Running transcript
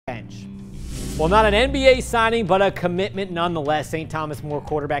Well, not an NBA signing, but a commitment nonetheless. St. Thomas More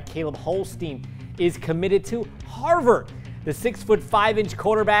quarterback Caleb Holstein is committed to Harvard. The 6'5"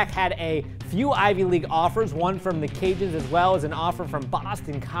 quarterback had a few Ivy League offers, one from the Cajuns as well as an offer from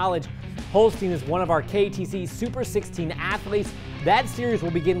Boston College. Holstein is one of our KATC Super 16 athletes. That series will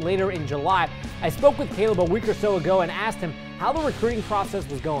begin later in July. I spoke with Caleb a week or so ago and asked him how the recruiting process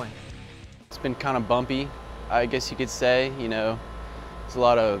was going. It's been kind of bumpy, I guess you could say. You know, there's a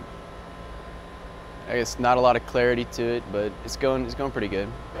lot of, I guess, not a lot of clarity to it, but it's going pretty good.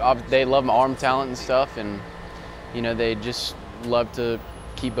 They love my arm talent and stuff, and you know, they just love to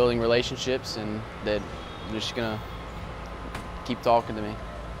keep building relationships, and they're just gonna keep talking to me.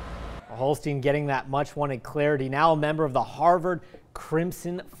 Holstein getting that much wanted clarity, now a member of the Harvard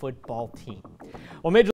Crimson football team. Well, Major